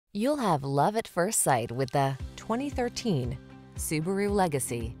You'll have love at first sight with the 2013 Subaru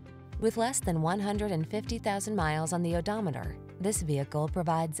Legacy. With less than 150,000 miles on the odometer, this vehicle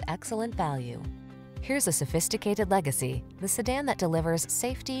provides excellent value. Here's a sophisticated Legacy, the sedan that delivers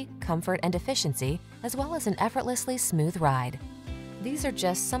safety, comfort, and efficiency, as well as an effortlessly smooth ride. These are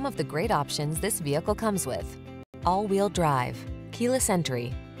just some of the great options this vehicle comes with: all-wheel drive, keyless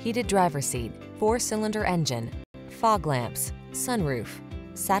entry, heated driver's seat, 4-cylinder engine, fog lamps, sunroof,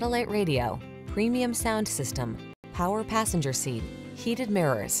 satellite radio, premium sound system, power passenger seat, heated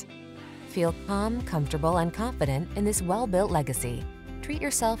mirrors. Feel calm, comfortable, and confident in this well-built Legacy. Treat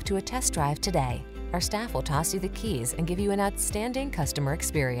yourself to a test drive today. Our staff will toss you the keys and give you an outstanding customer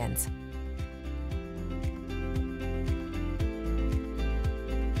experience.